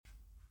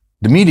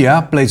The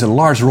media plays a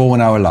large role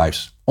in our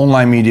lives.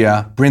 Online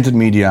media, printed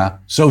media,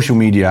 social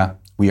media.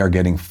 We are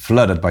getting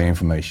flooded by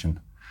information.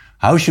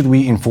 How should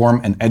we inform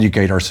and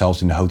educate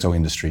ourselves in the hotel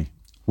industry?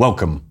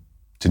 Welcome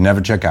to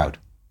Never Check Out.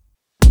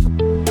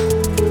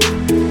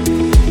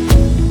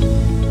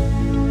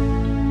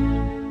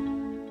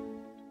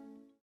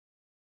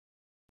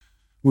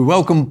 We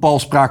welcome Paul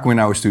Sprakel in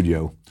our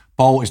studio.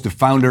 Paul is the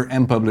founder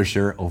and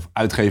publisher of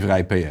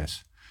Uitgeverij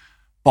PS.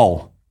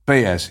 Paul,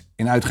 PS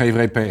in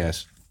Uitgeverij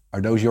PS.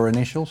 Are those your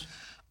initials?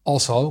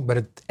 Also, but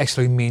it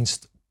actually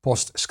means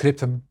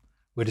postscriptum,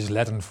 which is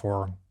Latin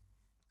for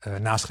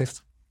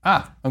naschrift.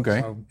 Ah, okay.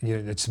 So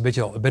it's a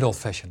bit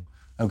old-fashioned.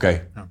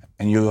 Okay. Yeah.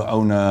 And you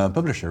own a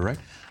publisher, right?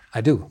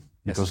 I do.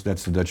 Because yes.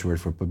 That's the Dutch word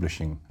for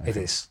publishing. It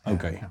is.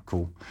 Okay, yeah.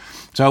 Cool.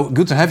 So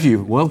good to have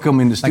you. Welcome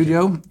in the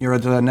studio. You're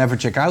at Never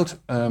Check Out.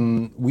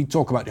 We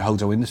talk about the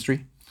hotel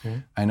industry. Mm-hmm.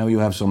 I know you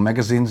have some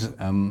magazines.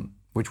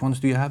 Which ones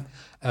do you have?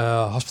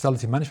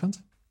 Hospitality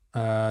Management.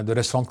 The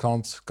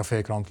restaurantkrant,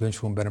 cafékrant,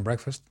 lunchroom, bed and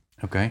breakfast.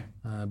 Okay.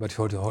 But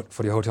for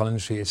the hotel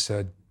industry, it's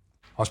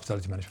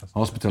Hospitality Management.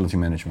 Hospitality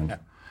Management. Yeah.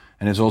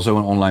 And it's also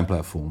an online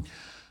platform.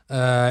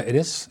 It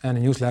is, and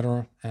a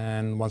newsletter.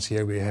 And once a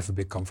year we have a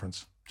big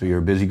conference. So you're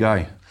a busy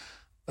guy.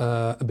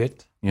 A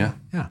bit. Yeah.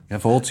 Yeah. You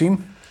have a whole team?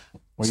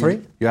 Or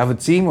Sorry? You have a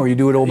team, or you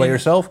do it all by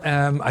yourself?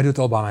 I do it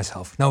all by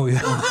myself. No,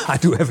 I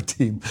do have a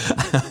team.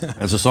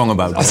 There's a song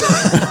about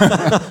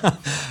that.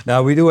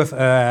 Now we do have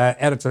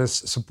editors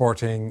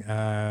supporting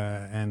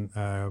and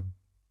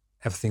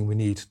everything we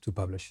need to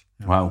publish.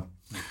 Yeah. Wow,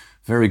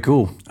 very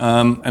cool.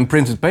 And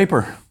printed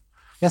paper.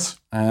 Yes.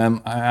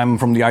 I'm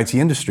from the IT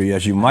industry,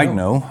 as you might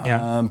know.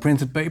 Yeah.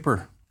 Printed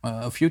paper,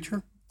 a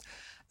future?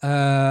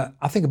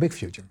 I think a big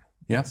future.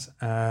 Yes.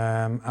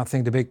 I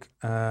think the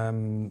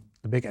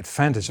big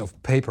advantage of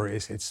paper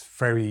is it's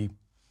very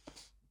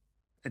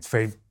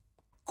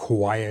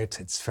quiet.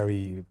 It's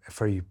very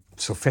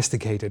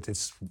sophisticated.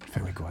 It's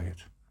very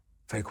quiet.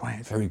 Very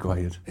quiet. Very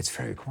quiet. It's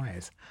very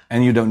quiet.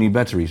 And you don't need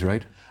batteries,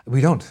 right?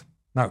 We don't.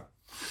 No.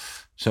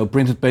 So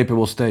printed paper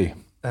will stay.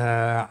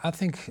 I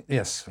think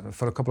yes,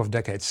 for a couple of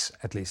decades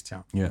at least.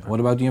 Yeah. Yeah. What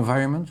about the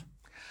environment?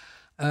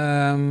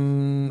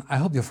 I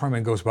hope the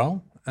environment goes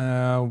well.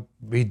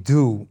 We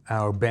do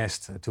our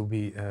best to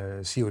be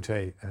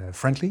CO2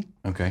 friendly.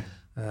 Okay.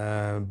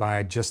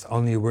 By just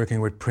only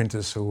working with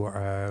printers who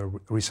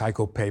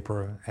recycle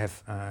paper,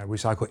 have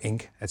recycle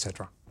ink,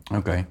 etc.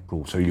 Okay,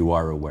 cool. So you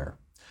are aware.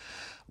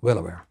 Well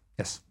aware.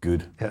 Yes.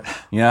 Good. Yeah.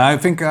 Yeah, I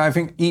think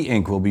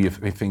e-ink will be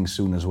a thing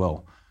soon as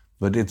well.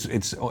 But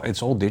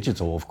it's all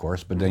digital, of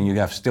course. But then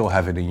you still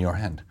have it in your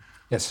hand.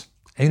 Yes.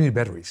 And you need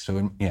batteries.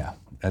 So yeah,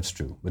 that's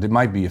true. But it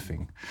might be a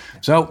thing.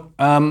 Yeah. So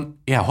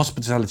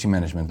hospitality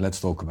management. Let's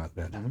talk about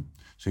that. Mm-hmm.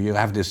 So you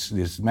have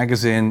this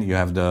magazine. You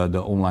have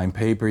the online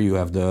paper. You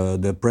have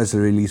the press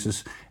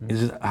releases.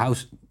 Mm-hmm. How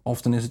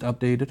often is it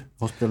updated?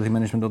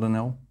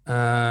 Hospitality-management.nl.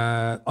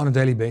 On a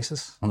daily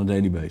basis. On a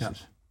daily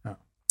basis. Yeah. Yeah.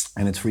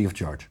 And it's free of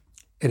charge.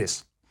 It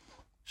is.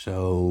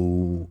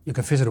 So you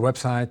can visit the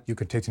website. You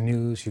can take the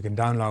news. You can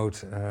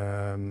download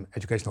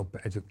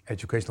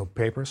educational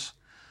papers.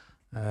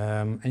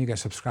 And you can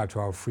subscribe to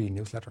our free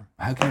newsletter.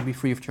 How can it be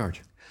free of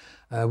charge?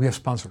 We have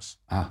sponsors.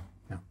 Ah.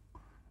 Yeah.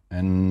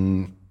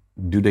 And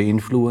do they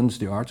influence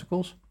the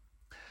articles?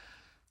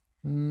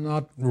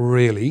 Not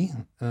really.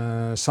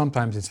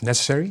 Sometimes it's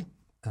necessary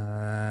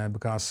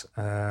because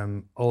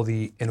all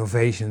the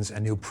innovations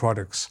and new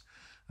products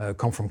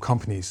come from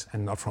companies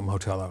and not from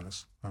hotel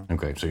owners.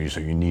 Okay, so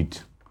you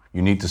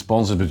need the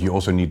sponsors, but you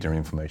also need their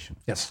information.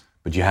 Yes.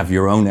 But you have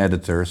your own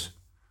editors.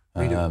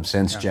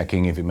 Sense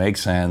checking if it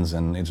makes sense,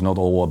 and it's not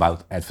all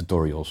about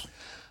advertorials.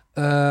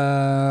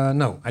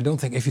 No, I don't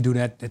think if you do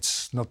that,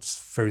 it's not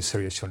very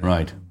serious.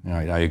 Right.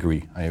 I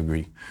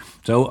agree.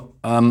 So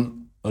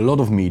a lot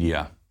of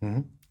media.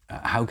 Mm-hmm.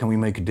 How can we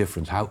make a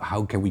difference?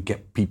 How can we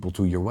get people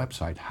to your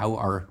website? How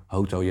are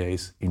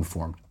hoteliers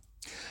informed?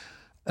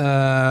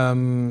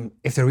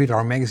 If they read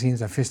our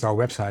magazines and visit our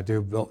website,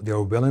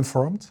 they're well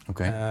informed.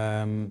 Okay.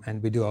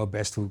 And we do our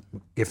best to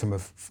give them a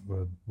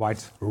wide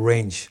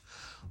range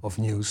of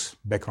news,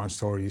 background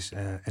stories,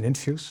 and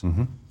interviews.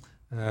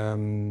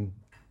 Mm-hmm.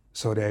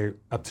 So they're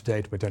up to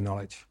date with their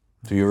knowledge.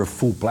 So you're a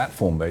full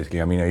platform, basically.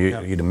 I mean,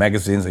 you're the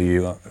magazines,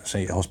 you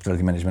say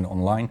Hospitality Management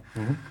Online.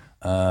 Mm-hmm.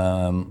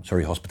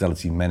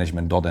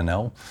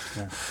 Hospitality-management.nl.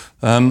 Yeah.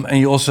 And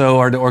you also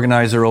are the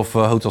organizer of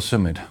Hotel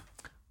Summit.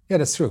 Yeah,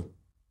 that's true.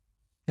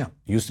 Yeah.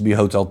 It used to be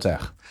Hotel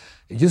Tech.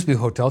 It used to be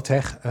Hotel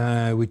Tech.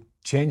 We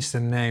changed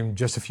the name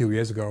just a few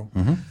years ago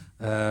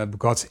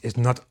because it's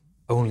not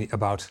only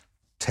about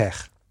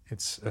tech.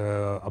 It's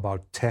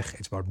about tech,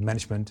 it's about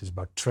management, it's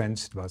about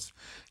trends, it's about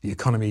the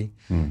economy.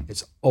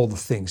 It's all the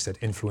things that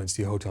influence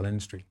the hotel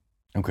industry.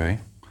 Okay.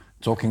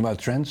 Talking about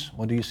trends,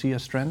 what do you see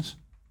as trends?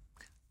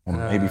 Or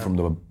maybe from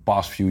the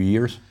past few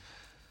years?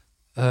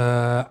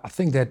 I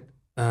think that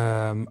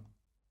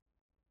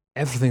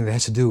everything that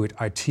has to do with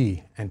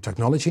IT and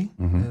technology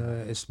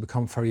has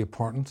become very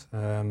important.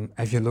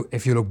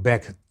 If you look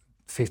back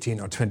 15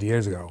 or 20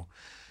 years ago,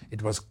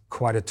 it was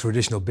quite a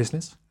traditional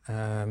business.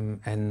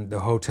 and the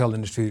hotel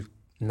industry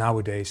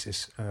nowadays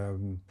is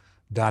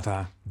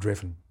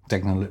data-driven.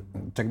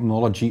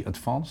 Technology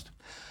advanced?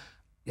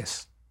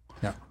 Yes.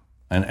 Yeah.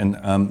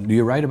 And do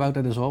you write about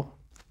that as well?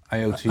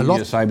 IoT, A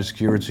lot.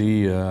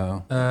 cybersecurity?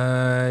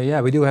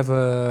 Yeah, we do have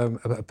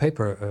a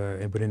paper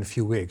within a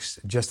few weeks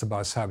just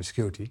about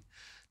cybersecurity,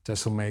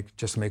 just to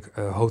make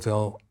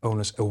hotel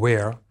owners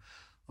aware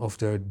of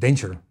the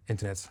danger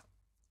internet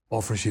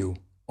offers you,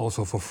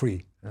 also for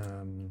free.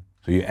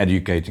 So you're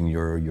educating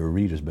your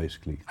readers,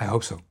 basically. I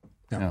hope so.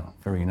 Yeah,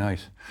 very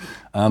nice.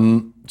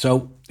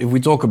 So if we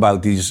talk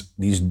about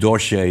these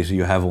dossiers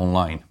you have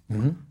online,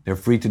 they're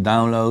free to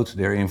download,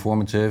 they're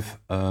informative.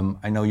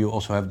 I know you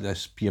also have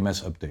this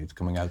PMS update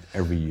coming out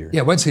every year.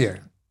 Yeah, once a year.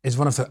 It's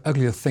one of the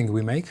ugliest things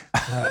we make.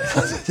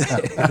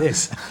 It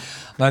is.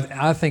 But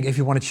I think if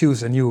you want to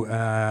choose a new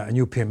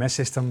PMS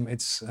system,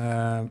 it's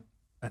a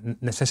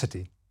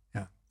necessity.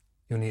 Yeah,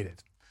 you need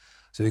it.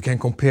 So you can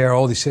compare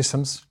all these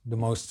systems, the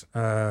most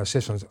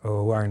systems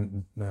who are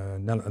on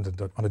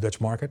the Dutch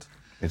market.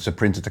 It's a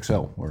printed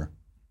Excel, or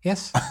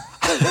yes.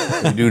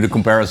 you do the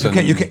comparison.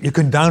 You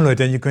can download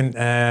and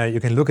you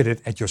can look at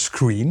it at your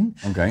screen.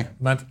 Okay.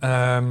 But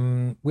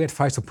we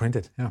advise to print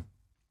it. Yeah.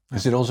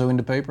 Is it also in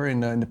the paper,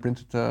 in the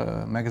printed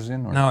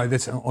magazine? Or? No,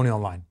 it's only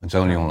online. It's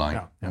only online.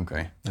 Yeah.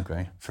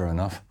 Okay, fair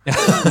enough.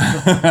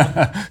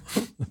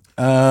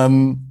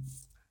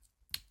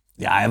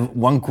 Yeah, I have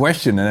one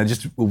question, and I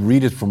just will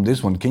read it from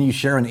this one. Can you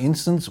share an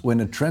instance when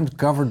a trend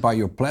covered by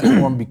your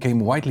platform became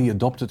widely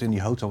adopted in the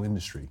hotel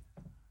industry?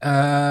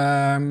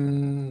 I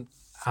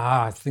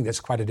think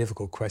that's quite a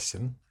difficult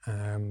question.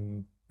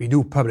 We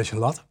do publish a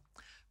lot.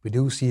 We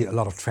do see a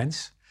lot of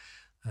trends.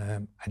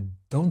 I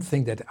don't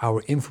think that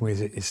our info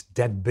is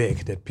that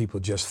big that people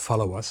just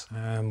follow us.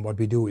 What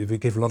we do is we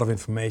give a lot of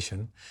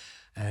information,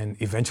 and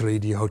eventually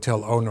the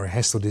hotel owner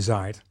has to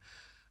decide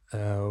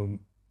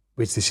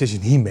which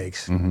decision he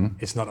makes.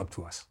 It's not up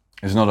to us.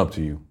 It's not up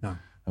to you? No.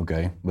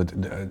 Okay, but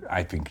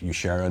I think you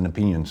share an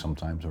opinion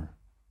sometimes, or?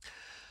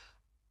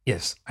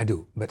 Yes, I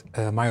do, but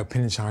my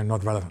opinions are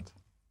not relevant.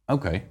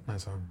 Okay.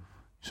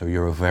 So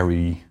you're a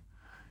very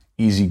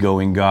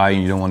easygoing guy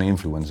and you don't want to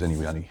influence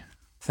anybody?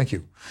 Thank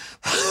you.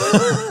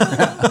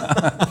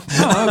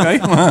 Okay.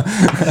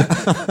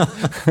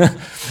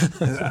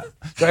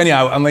 So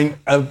anyhow, I mean,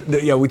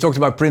 we talked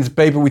about printed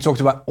paper, we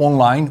talked about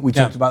online, we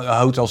talked about a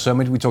hotel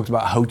summit, we talked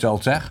about hotel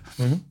tech.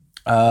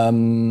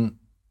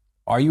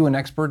 Are you an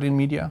expert in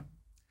media?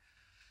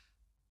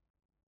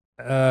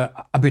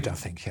 A bit, I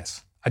think,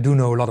 yes. I do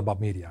know a lot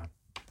about media.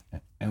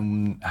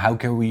 And how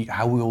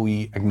will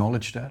we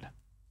acknowledge that?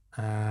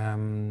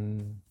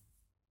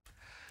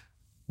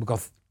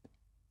 Because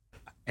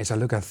as I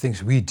look at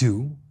things we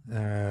do,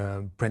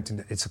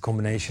 printing, it's a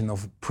combination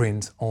of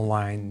print,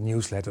 online,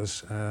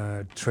 newsletters,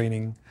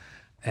 training,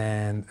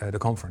 and the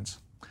conference.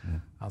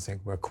 I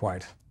think we're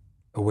quite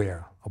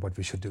aware of what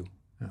we should do.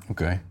 Yeah.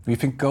 Okay. Do you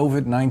think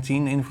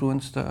COVID-19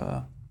 influenced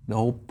the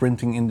whole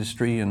printing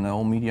industry and the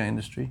whole media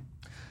industry?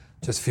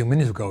 Just a few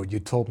minutes ago, you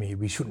told me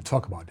we shouldn't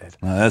talk about that.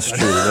 No, that's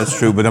true. That's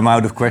true. But I'm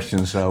out of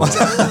questions, so.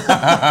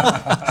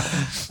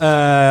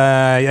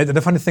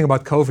 The funny thing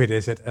about COVID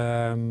is that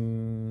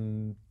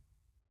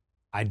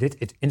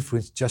it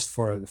influenced just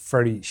for a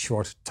very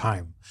short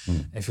time.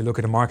 If you look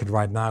at the market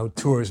right now,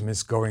 tourism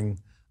is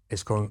going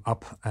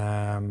up.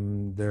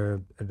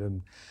 There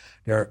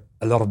are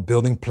a lot of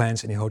building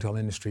plans in the hotel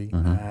industry.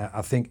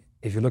 I think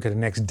if you look at the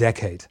next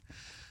decade,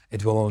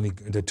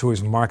 the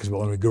tourism market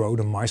will only grow.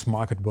 The MICE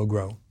market will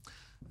grow.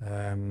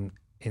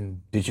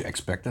 Did you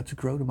expect that to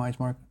grow, the MICE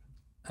market?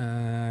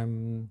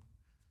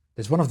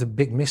 That's one of the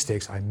big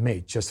mistakes I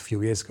made just a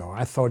few years ago.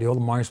 I thought the whole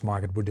MICE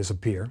market would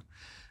disappear.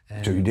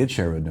 So you did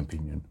share an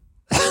opinion?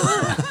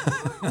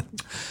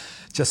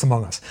 Just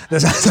among us.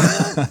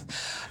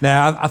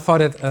 Now, I thought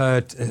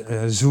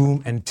that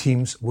Zoom and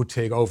Teams would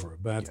take over,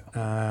 but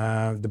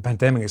the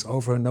pandemic is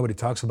over. Nobody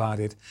talks about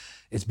it.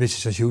 It's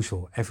business as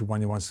usual.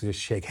 Everyone wants to just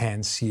shake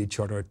hands, see each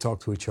other,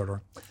 talk to each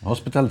other.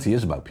 Hospitality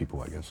is about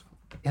people, I guess.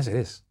 Yes, it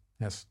is.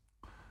 Yes,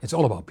 it's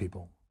all about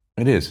people.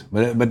 It is,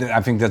 but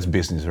I think that's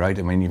business, right?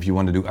 I mean, if you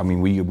want to do, I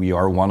mean, we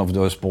are one of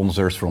the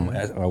sponsors from,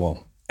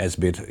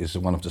 SBIT is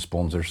one of the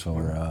sponsors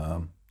for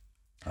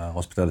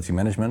hospitality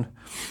management,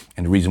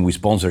 and the reason we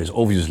sponsor is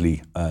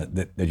obviously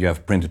that you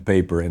have printed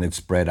paper and it's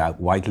spread out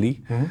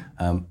widely,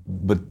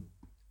 but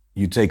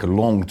you take a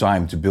long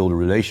time to build a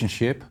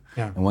relationship,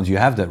 and once you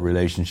have that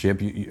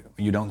relationship,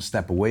 you don't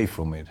step away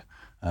from it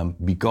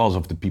because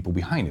of the people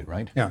behind it,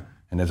 right? Yeah.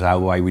 And that's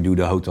why we do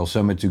the Hotel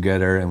Summit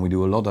together, and we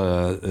do a lot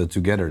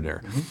together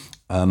there.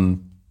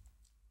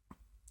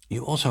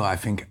 You also, I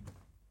think,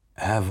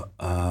 have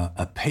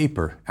a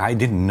paper, I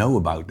didn't know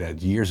about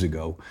that years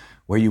ago,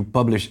 where you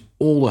publish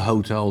all the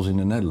hotels in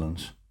the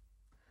Netherlands.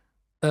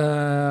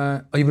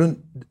 You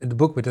mean the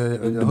book with the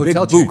big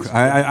hotel book.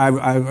 I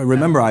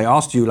remember I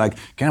asked you, like,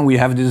 can we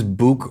have this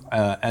book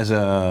as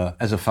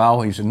a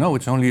file? And you said, no,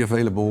 it's only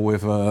available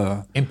with...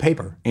 in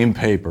paper. In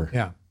paper.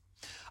 Yeah.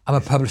 I'm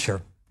a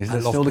publisher. Is I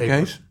that love still the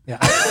paper. case? Yeah.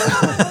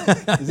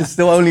 Is it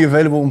still only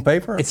available on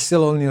paper? It's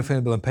still only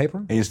available on paper.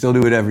 And you still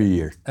do it every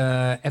year?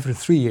 Every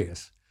 3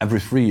 years. Every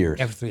 3 years?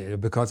 Every 3 years,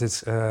 because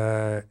it's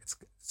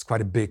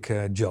quite a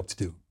big job to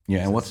do.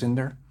 Yeah, and what's in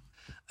there?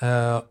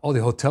 All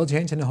the hotel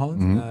chains in the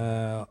Holland,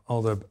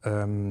 all the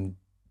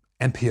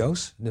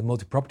MPOs, the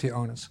multi-property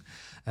owners,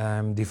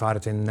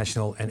 divided in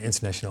national and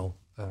international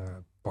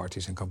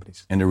parties and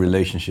companies. And the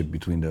relationship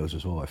between those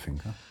as well, I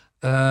think. Huh?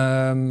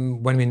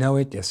 When we know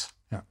it, yes.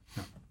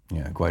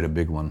 Yeah, quite a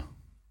big one.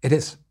 It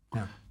is.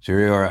 Yeah. So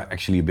you are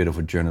actually a bit of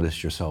a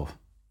journalist yourself.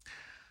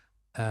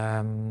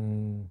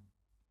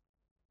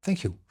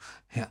 Thank you.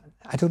 Yeah,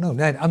 I don't know.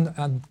 I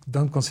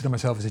don't consider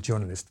myself as a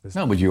journalist.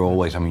 No, but you're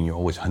always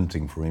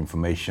hunting for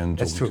information,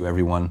 talking to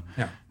everyone.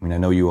 Yeah. I mean, I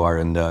know you are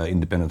in the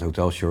independent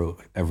hotel show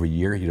every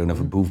year. You don't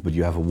have a booth, but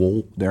you have a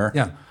wall there.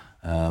 Yeah.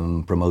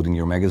 Promoting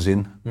your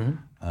magazine,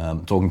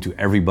 talking to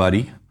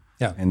everybody.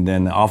 Yeah. And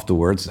then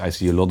afterwards, I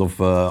see a lot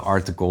of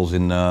articles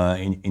in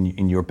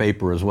your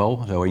paper as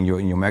well. So in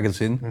your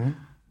magazine.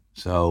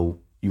 So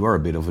you are a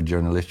bit of a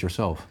journalist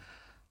yourself.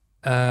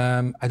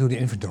 I do the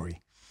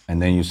inventory. And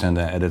then you send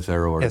an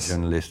editor or a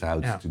journalist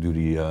out to do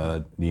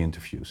the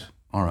interviews.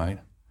 All right.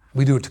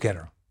 We do it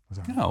together.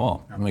 So. Yeah,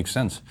 well, that makes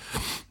sense.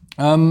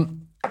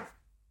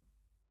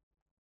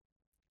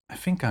 I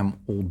think I'm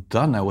all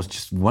done. I was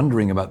just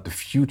wondering about the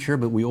future,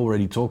 but we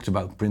already talked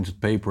about printed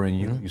paper, and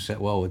you said,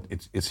 well,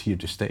 it's here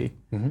to stay.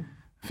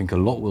 I think a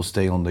lot will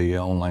stay on the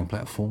online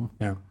platform.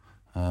 Yeah.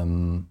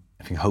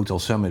 I think Hotel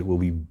Summit will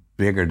be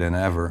bigger than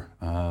ever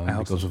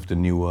because of the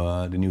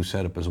new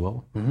setup as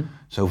well.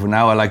 So for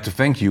now, I'd like to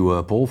thank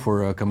you, Paul,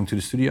 for coming to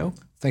the studio.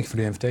 Thank you for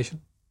the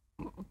invitation.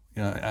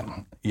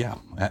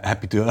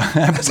 Happy to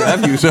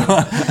have you. So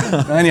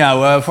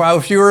anyhow, for our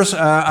viewers,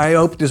 I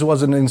hope this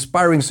was an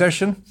inspiring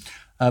session.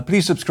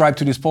 Please subscribe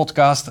to this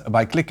podcast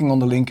by clicking on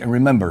the link, and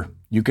remember,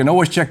 you can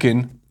always check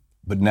in,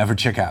 but never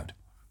check out.